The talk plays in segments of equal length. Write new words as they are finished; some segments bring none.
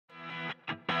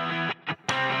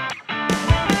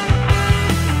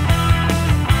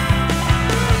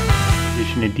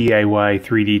to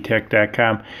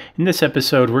DIY3dtech.com. In this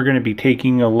episode, we're going to be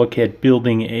taking a look at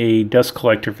building a dust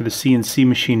collector for the CNC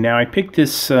machine. Now, I picked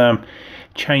this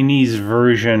Chinese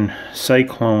version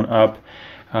Cyclone up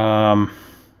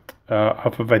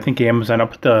off of, I think, Amazon. I'll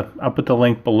put the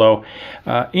link below.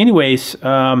 Not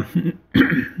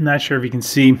sure if you can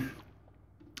see.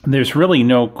 There's really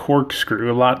no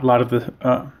corkscrew. A lot of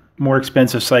the more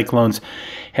expensive Cyclones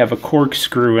have a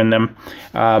corkscrew in them.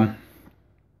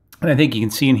 And I think you can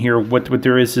see in here what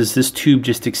there is this tube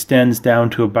just extends down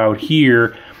to about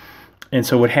here. And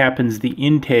so what happens, the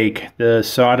intake, the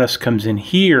sawdust comes in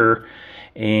here,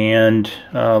 and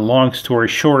long story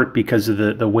short, because of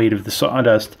the weight of the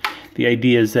sawdust, the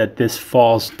idea is that this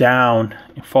falls down,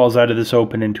 it falls out of this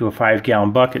open into a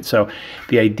 5-gallon bucket. So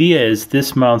the idea is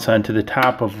this mounts onto the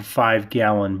top of a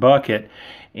 5-gallon bucket,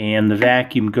 and the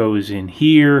vacuum goes in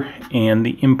here, and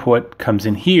the input comes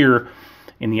in here.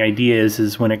 And the idea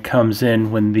is when it comes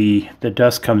in, when the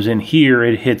dust comes in here,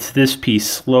 it hits this piece,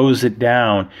 slows it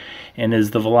down, and as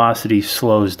the velocity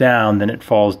slows down, then it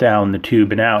falls down the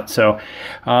tube and out. So,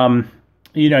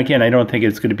 you know, again, I don't think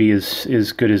it's going to be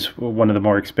as good as one of the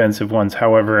more expensive ones.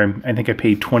 However, I think I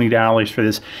paid $20 for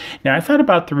this. Now, I thought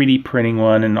about 3D printing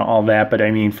one and all that, but I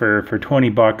mean, for 20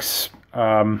 bucks,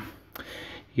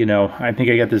 you know, I think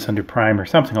I got this under Prime or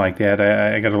something like that.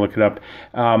 I got to look it up.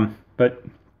 But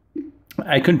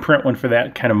I couldn't print one for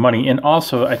that kind of money. And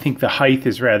also, I think the height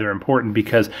is rather important,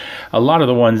 because a lot of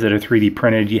the ones that are 3D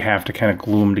printed, you have to kind of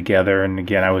glue them together. And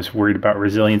again, I was worried about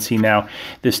resiliency. Now,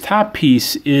 this top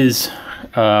piece is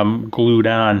glued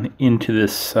on into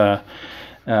this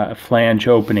flange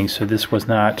opening, so this was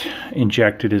not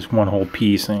injected as one whole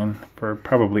piece, and for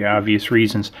probably obvious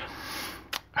reasons.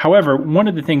 However, one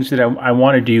of the things that I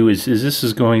want to do is this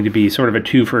is going to be sort of a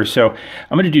twofer. So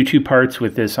I'm going to do two parts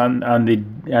with this on the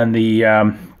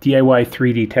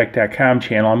DIY3dtech.com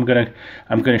channel. I'm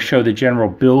going to show the general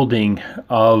building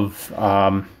of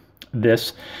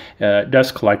this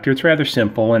dust collector. It's rather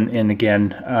simple, and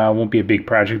again, won't be a big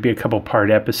project. It'll be a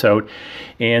couple-part episode.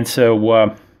 And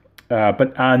so,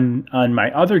 but on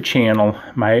my other channel,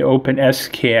 my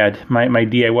OpenSCAD, my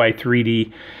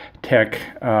DIY3D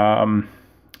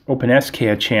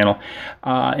OpenSCAD channel,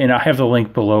 and I'll have the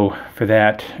link below for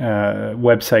that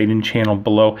website and channel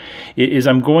below, is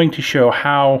I'm going to show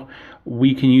how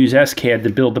we can use SCAD to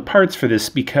build the parts for this,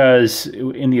 because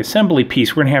in the assembly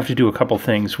piece, we're going to have to do a couple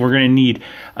things. We're going to need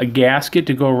a gasket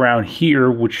to go around here,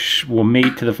 which will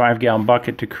mate to the 5-gallon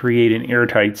bucket to create an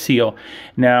airtight seal.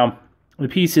 Now, the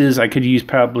piece is, I could use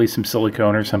probably some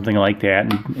silicone or something like that,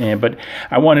 but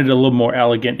I wanted it a little more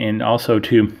elegant, and also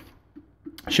to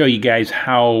show you guys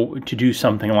how to do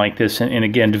something like this, and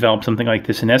again, develop something like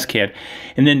this in SCAD.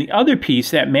 And then the other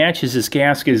piece that matches this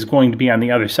gasket is going to be on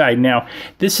the other side. Now,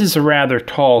 this is a rather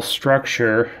tall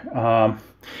structure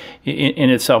in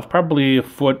itself, probably a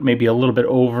foot, maybe a little bit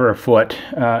over a foot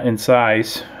in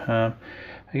size. I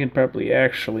can probably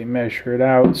actually measure it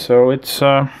out. So it's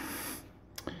C10,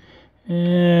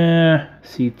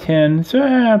 it's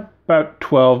about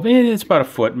 12, it's about a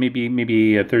foot,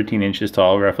 maybe 13 inches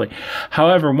tall, roughly.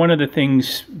 However, one of the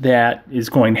things that is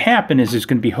going to happen is there's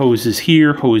going to be hoses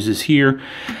here,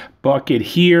 bucket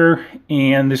here,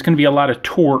 and there's going to be a lot of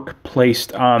torque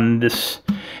placed on this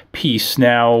piece.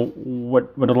 Now,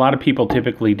 what a lot of people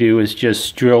typically do is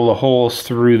just drill the holes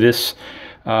through this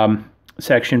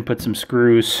section, put some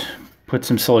screws, put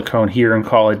some silicone here, and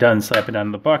call it done, slap it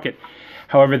on the bucket.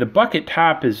 However, the bucket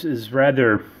top is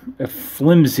rather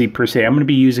flimsy per se. I'm going to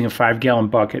be using a 5-gallon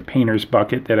bucket, painter's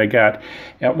bucket, that I got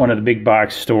at one of the big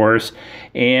box stores.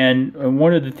 And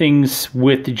one of the things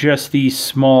with just these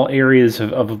small areas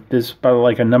of this, about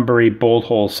like a number 8 bolt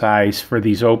hole size for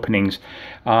these openings,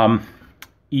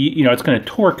 you know, it's going to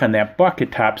torque on that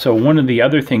bucket top. So one of the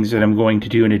other things that I'm going to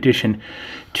do, in addition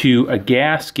to a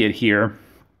gasket here,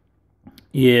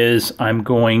 is I'm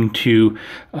going to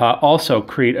also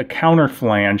create a counter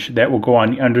flange that will go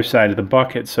on the underside of the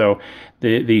bucket. So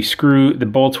the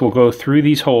bolts will go through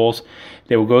these holes,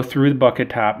 they will go through the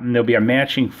bucket top, and there'll be a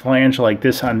matching flange like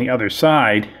this on the other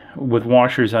side with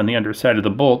washers on the underside of the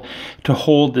bolt to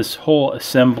hold this whole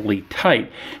assembly tight.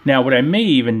 Now, what I may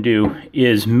even do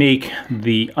is make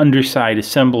the underside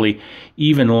assembly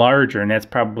even larger, and that's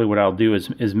probably what I'll do,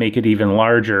 is make it even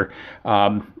larger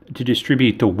to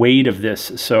distribute the weight of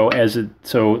this. So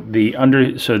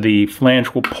the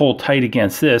flange will pull tight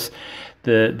against this.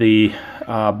 The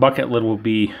bucket lid will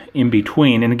be in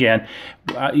between, and again,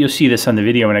 you'll see this on the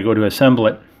video when I go to assemble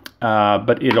it.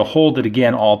 But it'll hold it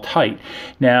again all tight.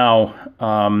 Now,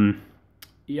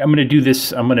 I'm going to do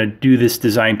this. I'm going to do this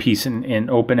design piece in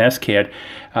OpenSCAD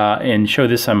and show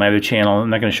this on my other channel. I'm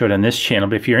not going to show it on this channel,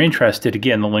 but if you're interested,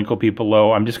 again, the link will be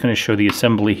below. I'm just going to show the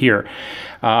assembly here.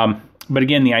 But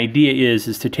again, the idea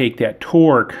is to take that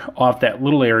torque off that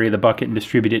little area of the bucket and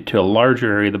distribute it to a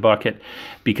larger area of the bucket,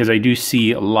 because I do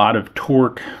see a lot of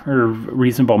torque, or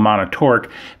reasonable amount of torque,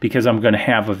 because I'm going to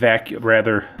have a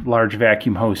rather large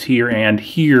vacuum hose here and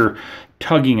here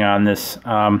tugging on this.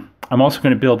 I'm also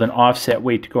going to build an offset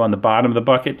weight to go on the bottom of the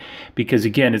bucket, because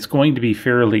again, it's going to be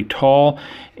fairly tall,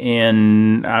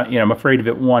 and you know, I'm afraid of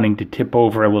it wanting to tip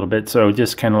over a little bit. So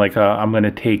just kind of like I'm going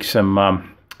to take some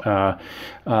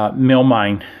mill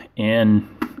mine and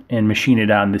machine it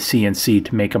on the CNC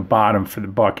to make a bottom for the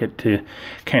bucket to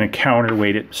kind of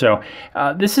counterweight it. So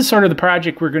this is sort of the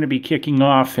project we're going to be kicking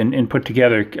off and put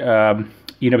together.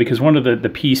 You know, because one of the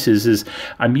pieces is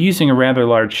I'm using a rather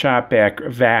large shop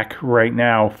vac right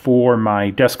now for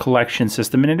my dust collection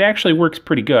system, and it actually works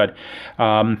pretty good.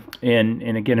 And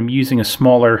again, I'm using a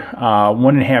smaller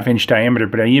 1.5 inch diameter,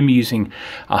 but I am using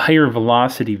a higher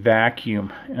velocity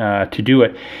vacuum to do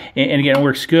it. And again, it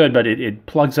works good, but it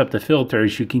plugs up the filter,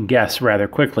 as you can guess, rather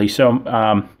quickly.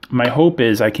 So my hope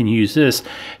is I can use this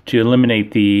to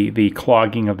eliminate the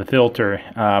clogging of the filter,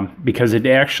 because it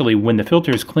actually, when the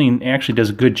filter is clean, it actually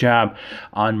does a good job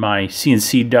on my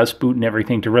CNC dust boot and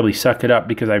everything to really suck it up,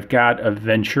 because I've got a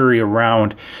venturi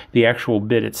around the actual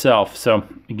bit itself. So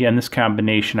again, this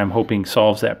combination I'm hoping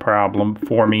solves that problem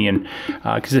for me, and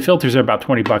because the filters are about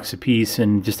 20 bucks a piece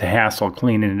and just a hassle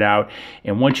cleaning it out.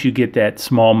 And once you get that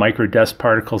small micro dust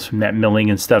particles from that milling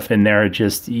and stuff in there, it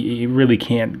just, you really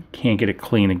can't get it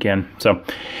clean again. So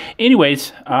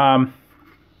anyways,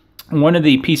 one of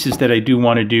the pieces that I do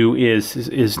want to do is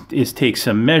take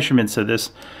some measurements of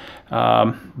this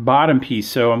bottom piece.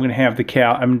 So I'm going to have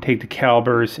I'm going to take the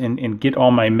calipers and get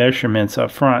all my measurements up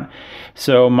front.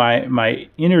 So my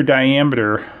inner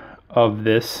diameter of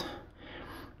this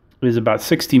is about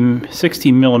 60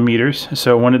 millimeters.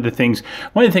 So one of the things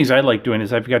I like doing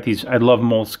is I've got these, I love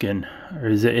moleskin, or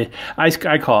is it, I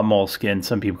call it moleskin,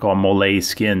 some people call it mole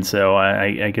skin, so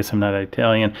I guess I'm not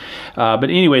Italian. But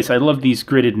anyways, I love these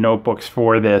gridded notebooks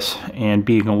for this, and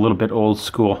being a little bit old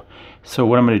school. So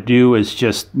what I'm going to do is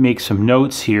just make some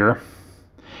notes here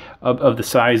of the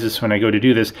sizes when I go to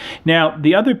do this. Now,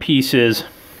 the other piece is,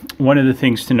 one of the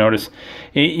things to notice,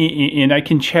 and I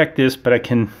can check this, but I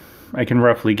can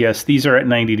roughly guess, these are at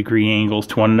 90-degree angles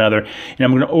to one another, and I'm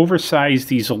going to oversize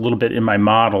these a little bit in my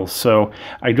model, so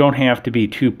I don't have to be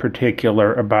too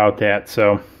particular about that.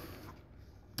 So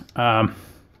what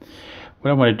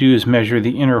I want to do is measure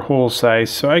the inner hole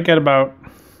size. So I got about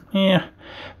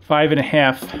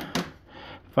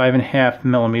 5.5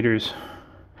 millimeters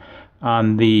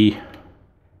on the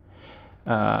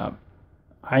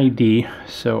ID,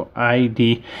 so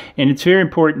ID, and it's very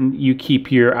important you keep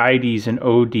your IDs and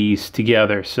ODs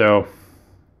together, so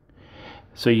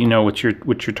you know what you're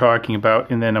talking about.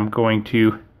 And then I'm going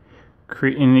to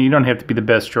create, and you don't have to be the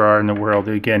best drawer in the world.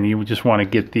 Again, you just want to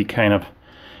get the kind of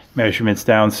measurements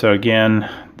down. So again,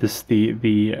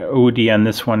 the OD on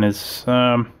this one is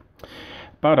about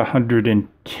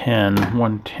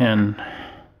 110.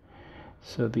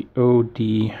 So the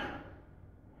OD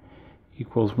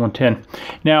equals 110.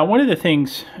 Now, one of the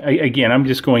things, again, I'm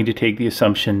just going to take the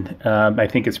assumption, I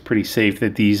think it's pretty safe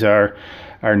that these are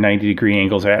 90-degree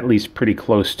angles, or at least pretty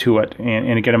close to it.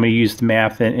 And again, I'm going to use the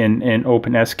math in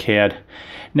OpenSCAD.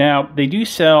 Now, they do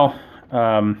sell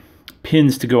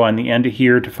pins to go on the end of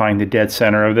here to find the dead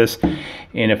center of this.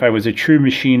 And if I was a true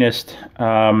machinist,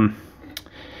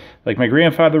 like my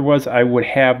grandfather was, I would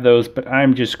have those, but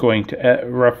I'm just going to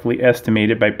roughly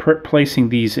estimate it by placing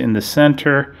these in the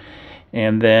center.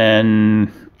 And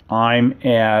then I'm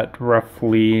at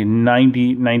roughly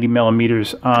 90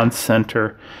 millimeters on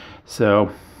center.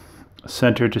 So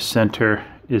center to center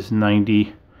is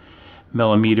 90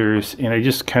 millimeters. And I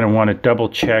just kind of want to double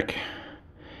check.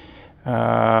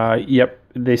 Yep,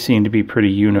 they seem to be pretty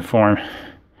uniform.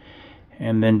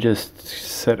 And then just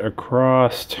set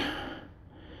across.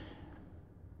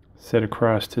 Set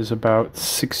across is about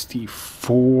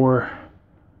 64.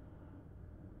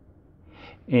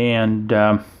 And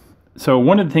so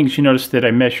one of the things you notice that I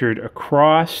measured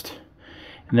across,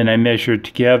 and then I measured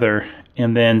together,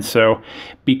 and then so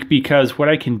because what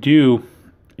I can do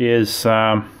is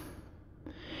the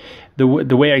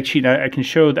way I cheat, I can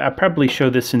show that. I'll probably show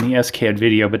this in the SCAD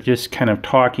video, but just kind of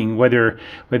talking whether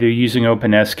you're using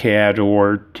OpenSCAD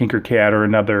or Tinkercad or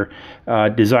another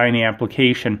design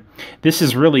application. This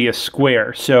is really a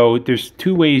square, so there's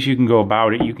two ways you can go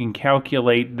about it. You can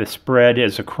calculate the spread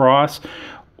as across,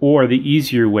 or the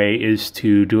easier way is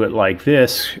to do it like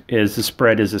this, is the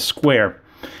spread is a square.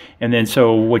 And then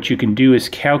so what you can do is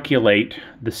calculate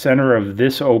the center of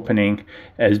this opening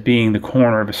as being the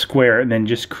corner of a square, and then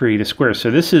just create a square.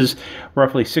 So this is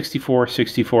roughly 64,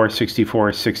 64,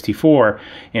 64, 64.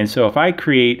 And so if I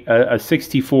create a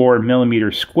 64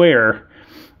 millimeter square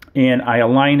and I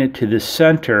align it to the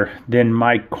center, then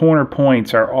my corner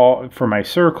points are all, for my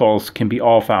circles, can be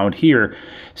all found here.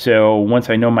 So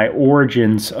once I know my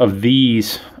origins of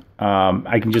these,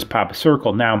 I can just pop a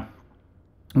circle. Now,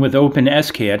 with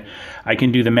OpenSCAD, I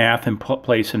can do the math and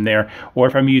place them there. Or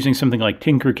if I'm using something like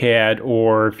Tinkercad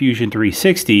or Fusion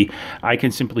 360, I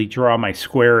can simply draw my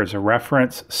square as a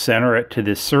reference, center it to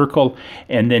this circle,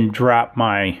 and then drop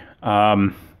my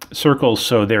circles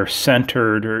so they're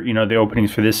centered, or the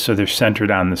openings for this so they're centered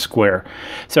on the square.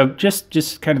 So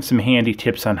just kind of some handy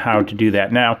tips on how to do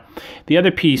that. Now, the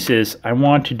other piece is I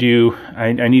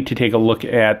need to take a look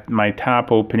at my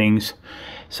top openings.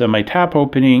 So my top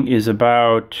opening is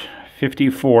about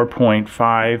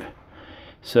 54.5.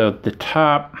 So the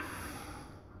top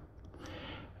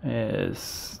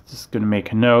is, just going to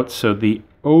make a note. So the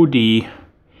OD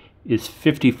is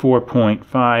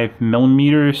 54.5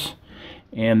 millimeters.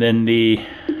 And then the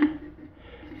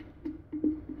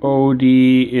OD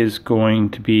is going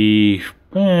to be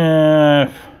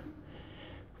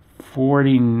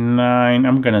 49.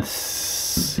 I'm going to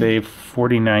say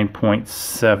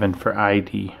 49.7 for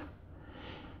ID.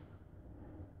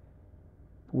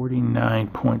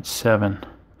 49.7.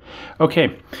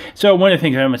 Okay, so one of the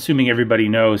things I'm assuming everybody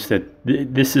knows that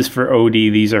this is for OD,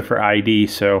 these are for ID,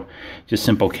 so just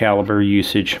simple caliber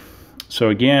usage. So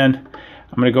again,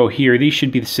 I'm going to go here. These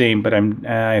should be the same, but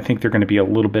I think they're going to be a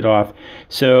little bit off.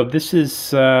 So this is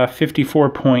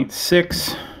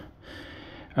 54.6.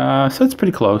 So it's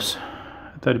pretty close.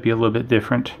 I thought it'd be a little bit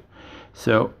different.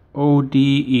 So OD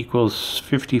equals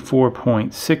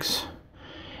 54.6,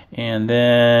 and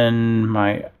then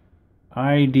my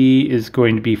ID is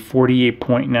going to be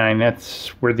 48.9. That's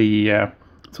where the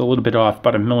it's a little bit off,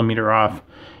 about a millimeter off.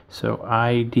 So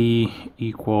ID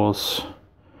equals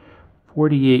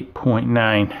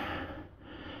 48.9,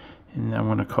 and I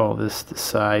want to call this the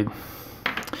side.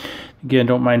 Again,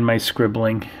 don't mind my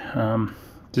scribbling.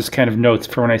 Just kind of notes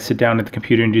for when I sit down at the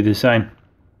computer and do the design.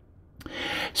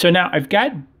 So now I've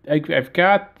got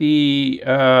the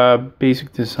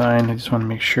basic design. I just want to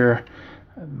make sure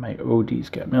my OD's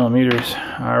got millimeters.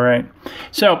 All right.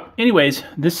 So anyways,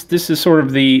 this is sort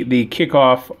of the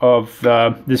kickoff of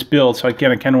this build. So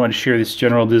again, I kind of want to share this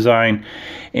general design.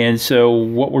 And so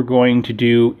what we're going to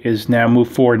do is now move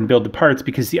forward and build the parts,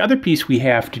 because the other piece we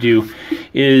have to do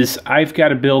is I've got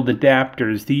to build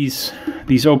adapters. These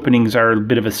openings are a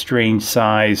bit of a strange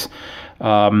size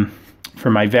for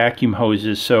my vacuum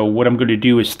hoses. So what I'm going to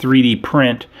do is 3D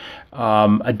print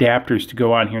adapters to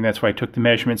go on here, and that's why I took the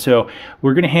measurement. So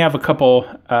we're going to have a couple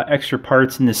extra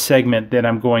parts in this segment that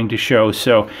I'm going to show.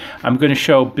 So I'm going to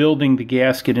show building the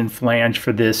gasket and flange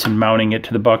for this and mounting it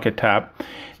to the bucket top.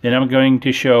 Then I'm going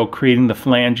to show creating the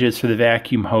flanges for the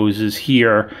vacuum hoses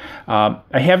here. I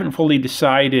haven't fully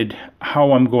decided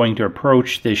how I'm going to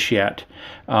approach this yet.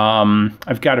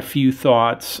 I've got a few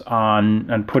thoughts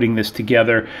on putting this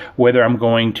together, whether I'm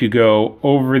going to go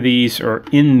over these or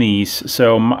in these.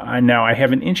 So now I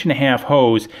have an 1.5 inch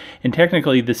hose, and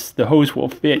technically the hose will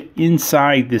fit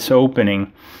inside this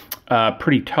opening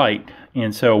pretty tight.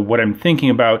 And so what I'm thinking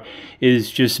about is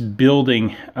just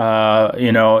building,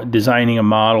 designing a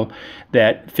model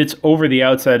that fits over the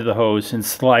outside of the hose and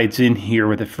slides in here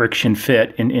with a friction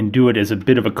fit, and do it as a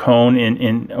bit of a cone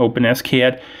in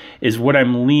OpenSCAD is what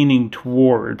I'm leaning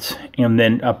towards, and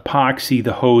then epoxy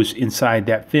the hose inside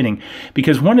that fitting.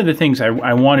 Because one of the things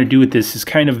I want to do with this is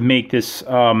kind of make this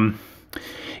so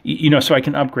I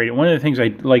can upgrade it. One of the things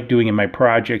I like doing in my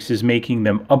projects is making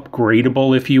them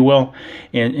upgradable, if you will.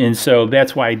 And so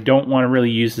that's why I don't want to really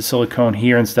use the silicone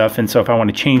here and stuff. And so if I want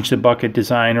to change the bucket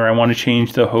design, or I want to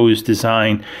change the hose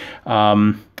design,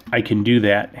 I can do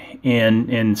that.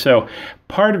 And so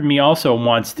part of me also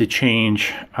wants to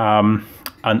change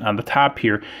on the top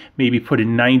here, maybe put a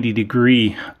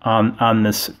 90-degree on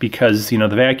this, because the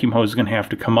vacuum hose is going to have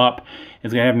to come up.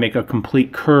 It's going to have to make a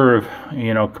complete curve,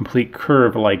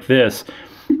 like this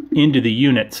into the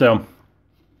unit. So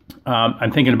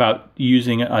I'm thinking about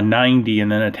using a 90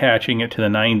 and then attaching it to the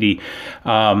 90,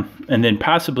 and then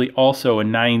possibly also a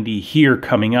 90 here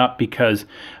coming up, because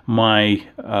my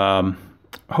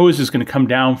hose is going to come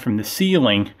down from the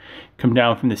ceiling,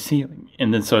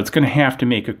 and then so it's going to have to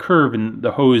make a curve, and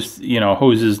the hose,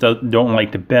 hoses don't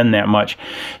like to bend that much.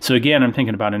 So again, I'm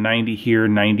thinking about a 90 here,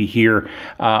 90 here.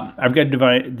 I've got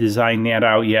to design that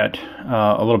out yet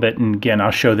a little bit, and again, I'll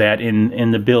show that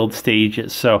in the build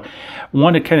stages. So I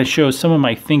want to kind of show some of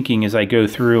my thinking as I go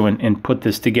through and put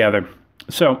this together.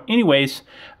 So anyways,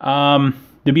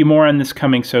 there'll be more on this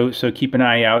coming, so keep an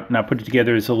eye out, and I'll put it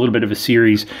together as a little bit of a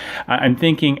series. I'm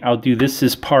thinking I'll do this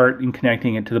as part and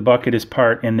connecting it to the bucket as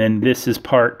part, and then this as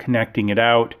part connecting it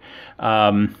out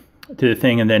to the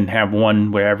thing, and then have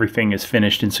one where everything is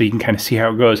finished, and so you can kind of see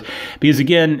how it goes. Because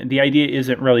again, the idea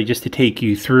isn't really just to take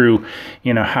you through,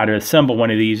 how to assemble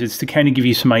one of these. It's to kind of give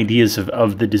you some ideas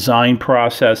of the design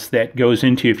process that goes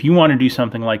into, if you want to do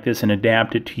something like this and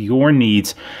adapt it to your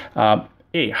needs,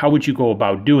 hey, how would you go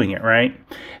about doing it, right?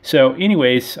 So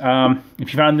anyways,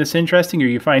 if you found this interesting, or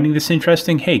you're finding this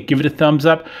interesting, hey, give it a thumbs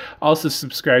up. Also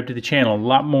subscribe to the channel. A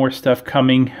lot more stuff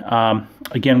coming,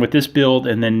 again, with this build,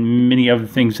 and then many other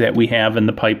things that we have in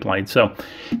the pipeline. So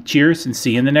cheers, and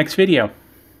see you in the next video.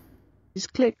 Please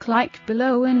click like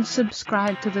below and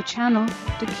subscribe to the channel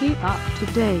to keep up to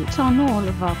date on all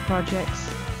of our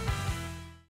projects.